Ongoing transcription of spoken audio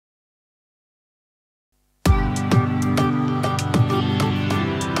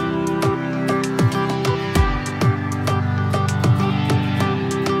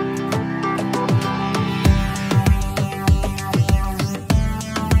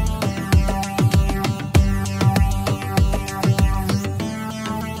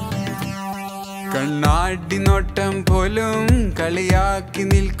കണ്ണാടി നോട്ടം പോലും കളിയാക്കി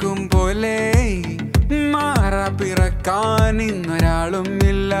നിൽക്കും പോലെ മാറാ പിറക്കാൻ ഇന്നൊരാളും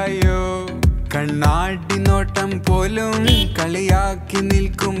ഇല്ലയോ. കണ്ണാടി നോട്ടം പോലും കളിയാക്കി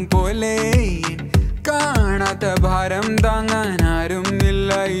നിൽക്കും പോലെ കാണാത്ത ഭാരം താങ്ങാൻ ആരും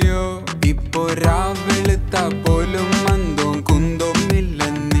ഇല്ലയോ. ഇപ്പോ രാവെളുത്ത പോലും മന്ദവും കുന്തവും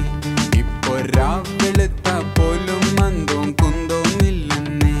ഇല്ലെന്നേ. ഇപ്പോ രാവെളുത്ത പോലും മന്ദവും കുന്തവും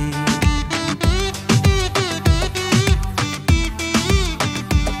ഇല്ലെന്നേ.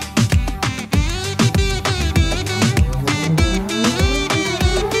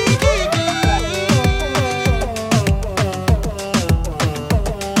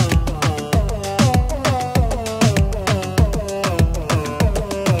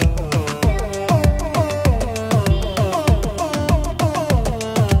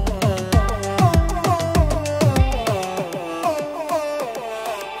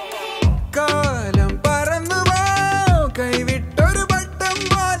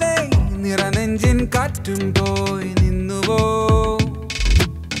 കാറ്റും പോയി നിന്നുവോ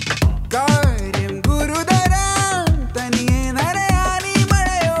കാര്യം ഗുരുതരം തനിയെ നരയാനീ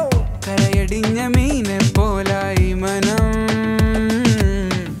മഴയോ കരയടിഞ്ഞ മീനെ പോലായി മനം.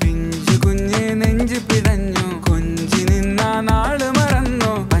 പിഞ്ചു കുഞ്ഞെ നെഞ്ചു പിടഞ്ഞു കൊഞ്ചി നിന്ന നാള്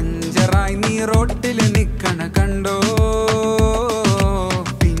മറന്നോ. പഞ്ചറായി നീ റോട്ടില് നിക്കണ കണ്ടോ.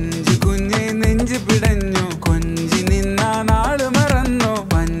 പിഞ്ചു കുഞ്ഞെ നെഞ്ചു പിടഞ്ഞു കൊഞ്ചി നിന്ന നാള് മറന്നോ.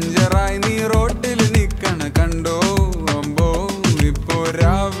 പഞ്ചറായി നീ റോട്ടിൽ കണ്ടോ. അമ്പോ ഇപ്പോ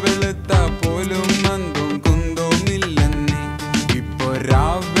രാവെളുത്ത പോലും മന്ദും കുന്തവും ഇല്ലെന്നേ. ഇപ്പോ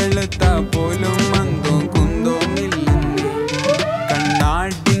രാവെളുത്ത പോലും മന്ദും കുന്തവും ഇല്ലെന്നേ.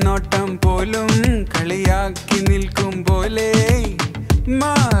 കണ്ണാടി നോട്ടം പോലും കളിയാക്കി നിൽക്കും പോലെ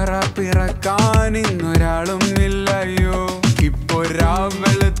മാറാ പിറക്കാൻ ഇന്നൊരാളും ഇല്ലയോ. ഇപ്പോ രാവെ